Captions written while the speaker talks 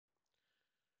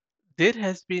There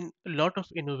has been a lot of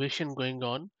innovation going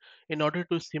on in order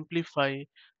to simplify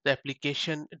the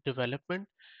application development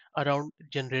around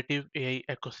generative AI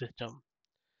ecosystem.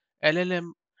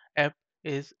 LLM app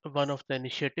is one of the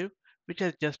initiative which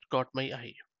has just caught my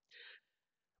eye.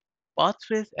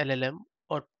 Pathways LLM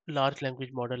or large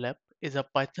language model app is a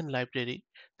Python library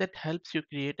that helps you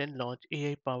create and launch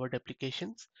AI powered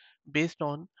applications based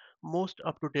on most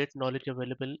up to date knowledge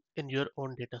available in your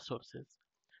own data sources.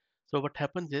 So what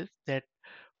happens is that,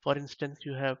 for instance,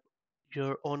 you have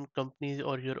your own companies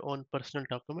or your own personal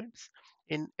documents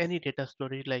in any data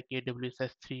storage like AWS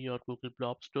S3 or Google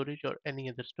Blob storage or any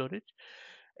other storage,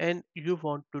 and you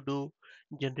want to do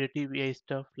generative AI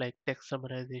stuff like text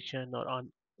summarization or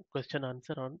on question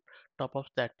answer on top of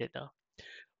that data.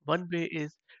 One way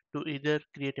is to either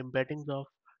create embeddings of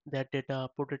that data,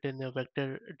 put it in a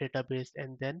vector database,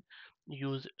 and then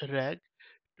use RAG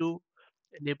to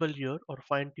enable your or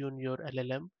fine tune your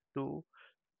LLM to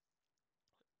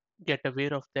get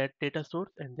aware of that data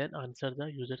source and then answer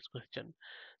the user's question.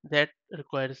 That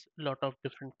requires a lot of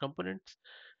different components.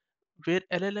 Where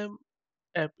LLM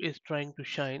app is trying to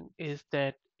shine is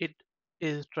that it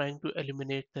is trying to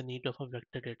eliminate the need of a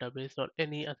vector database or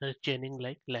any other chaining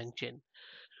like langchain.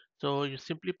 So you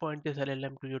simply point this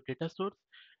LLM to your data source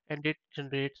and it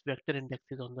generates vector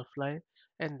indexes on the fly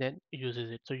and then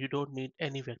uses it. So you don't need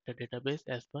any vector database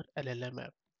as per LLM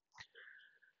app.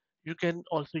 You can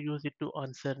also use it to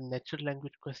answer natural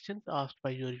language questions asked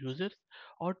by your users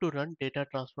or to run data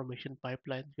transformation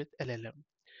pipelines with LLM.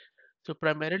 So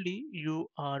primarily you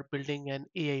are building an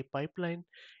AI pipeline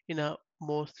in a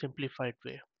more simplified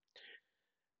way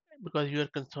because you are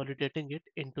consolidating it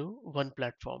into one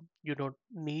platform. You don't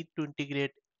need to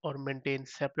integrate or maintain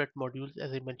separate modules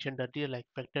as I mentioned earlier like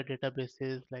vector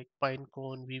databases like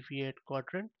Pinecone, VV8,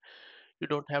 Quadrant. You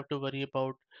don't have to worry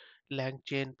about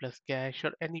LangChain plus cache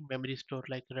or any memory store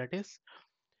like Redis,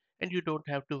 and you don't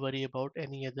have to worry about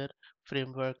any other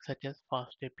framework such as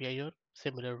Fast API or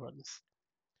similar ones.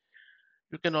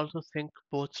 You can also sync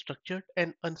both structured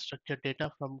and unstructured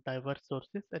data from diverse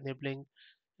sources, enabling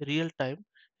real-time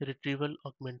retrieval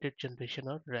augmented generation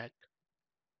or RAG.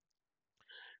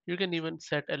 You can even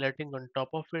set alerting on top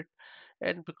of it,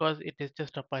 and because it is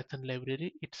just a Python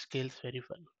library, it scales very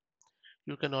well.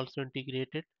 You can also integrate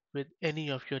it with any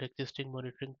of your existing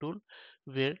monitoring tool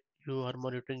where you are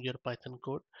monitoring your Python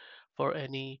code for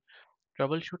any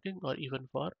troubleshooting or even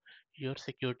for your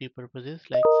security purposes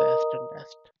like SAST and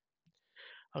DAST.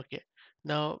 Okay,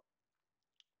 now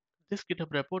this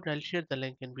GitHub repo, and I'll share the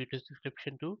link in video's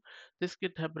description too. This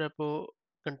GitHub repo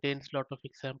contains a lot of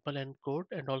example and code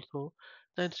and also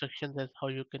the instructions as how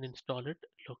you can install it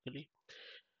locally.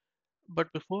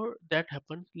 But before that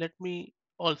happens, let me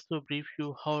also brief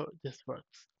you how this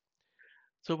works.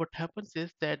 So what happens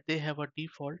is that they have a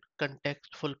default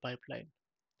contextful pipeline.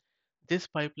 This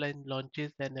pipeline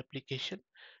launches an application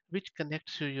which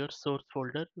connects to your source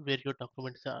folder where your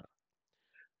documents are.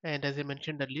 And as I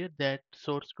mentioned earlier, that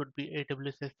source could be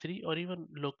AWS S3 or even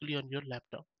locally on your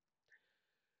laptop.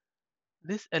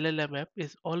 This LLM app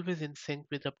is always in sync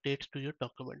with updates to your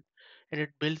document and it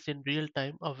builds in real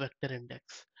time a vector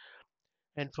index.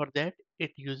 And for that,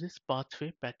 it uses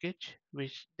Pathway package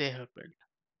which they have built.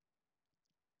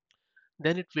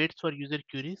 Then it waits for user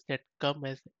queries that come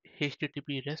as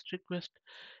HTTP REST request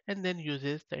and then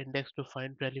uses the index to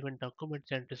find relevant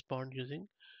documents and respond using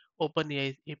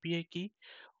OpenAI's API key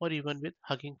or even with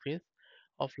Hugging Face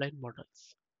offline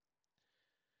models.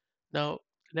 Now,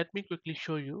 let me quickly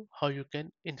show you how you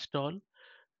can install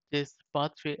this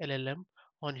Pathway LLM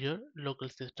on your local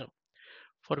system.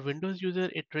 For Windows user,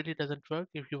 it really doesn't work.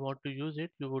 If you want to use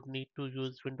it, you would need to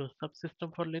use Windows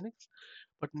subsystem for Linux,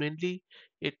 but mainly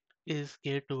it is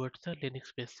geared towards the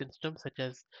Linux-based systems such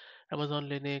as Amazon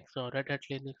Linux or Red Hat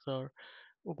Linux or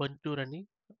Ubuntu running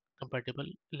compatible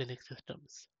Linux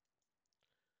systems.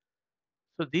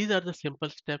 So these are the simple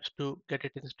steps to get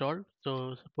it installed.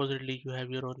 So supposedly you have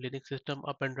your own Linux system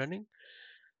up and running.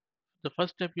 The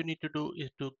first step you need to do is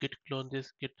to git clone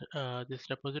this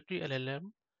repository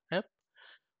LLM app.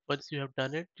 Once you have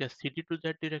done it, just cd to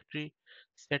that directory,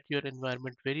 set your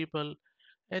environment variable,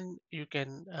 and you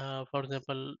can, for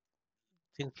example,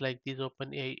 things like these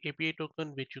OpenAI API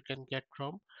token, which you can get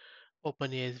from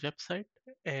OpenAI's website,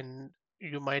 and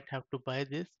you might have to buy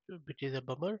this, which is a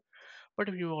bummer. But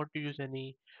if you want to use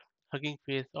any Hugging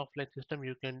Face offline system,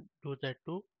 you can do that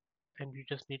too. And you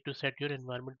just need to set your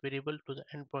environment variable to the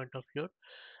endpoint of your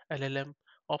LLM,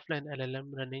 offline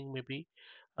LLM running maybe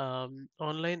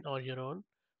online or your own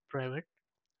private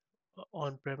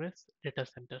on-premise data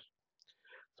center.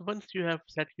 So once you have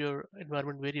set your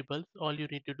environment variables, all you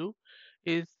need to do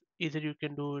is Either you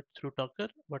can do it through Docker,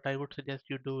 but I would suggest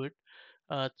you do it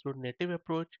through native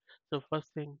approach. So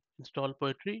first thing, install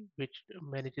Poetry, which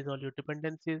manages all your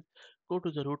dependencies. Go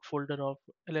to the root folder of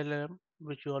LLM,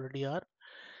 which you already are.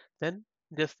 Then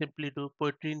just simply do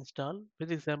Poetry install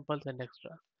with examples and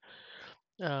extras.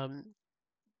 Um,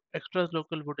 Extras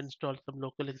local would install some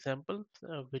local examples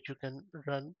which you can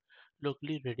run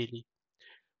locally readily.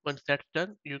 Once that's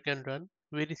done, you can run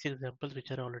various examples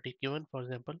which are already given, for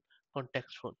example,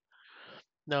 contextful.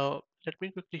 Now, let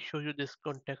me quickly show you this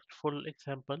contextful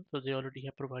example. So they already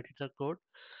have provided the code.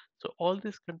 So all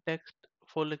this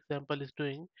contextful example is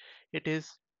doing, it is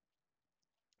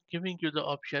giving you the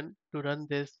option to run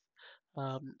this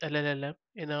LLM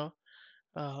in a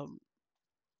um,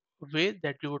 way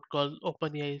that you would call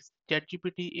OpenAI's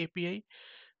ChatGPT API,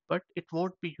 but it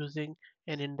won't be using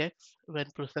an index when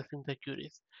processing the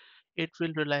queries. It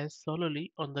will rely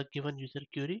solely on the given user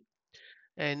query.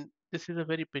 And this is a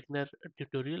very beginner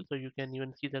tutorial, so you can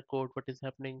even see the code, what is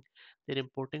happening. They're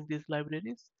importing these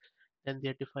libraries, then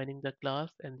they're defining the class,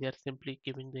 and they're simply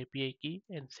giving the API key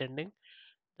and sending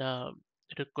the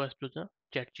request to the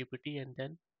ChatGPT, and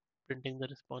then printing the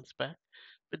response back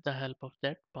with the help of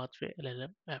that Pathway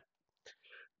LLM app.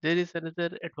 There is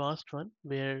another advanced one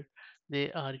where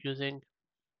they are using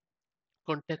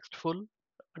contextful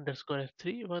underscore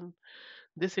f3 one.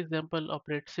 This example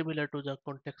operates similar to the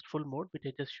contextful mode which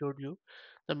I just showed you.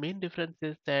 The main difference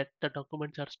is that the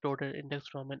documents are stored and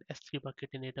indexed from an S3 bucket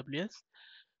in AWS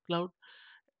cloud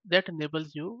that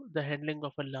enables you the handling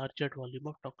of a larger volume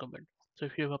of document. So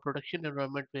if you have a production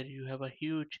environment where you have a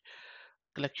huge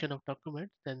collection of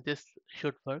documents, then this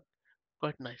should work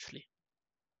quite nicely.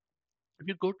 If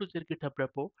you go to their GitHub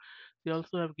repo, they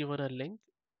also have given a link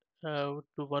to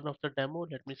one of the demo.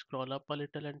 Let me scroll up a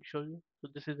little and show you. So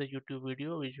this is a YouTube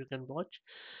video which you can watch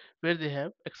where they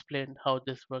have explained how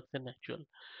this works in actual.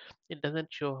 It doesn't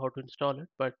show how to install it,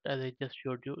 but as I just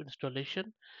showed you,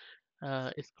 installation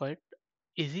is quite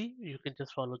easy. You can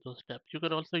just follow those steps. You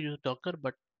can also use Docker,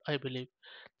 but I believe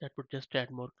that would just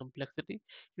add more complexity.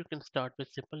 You can start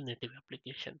with simple native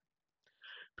application.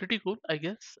 Pretty cool, I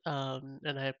guess.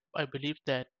 And I believe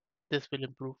that this will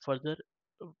improve further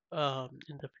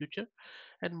in the future,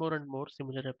 and more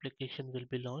similar applications will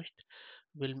be launched,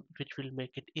 which will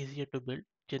make it easier to build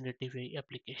generative AI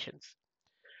applications.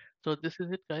 So this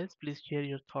is it, guys. Please share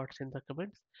your thoughts in the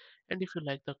comments, and if you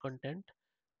like the content,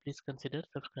 please consider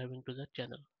subscribing to the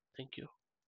channel. Thank you.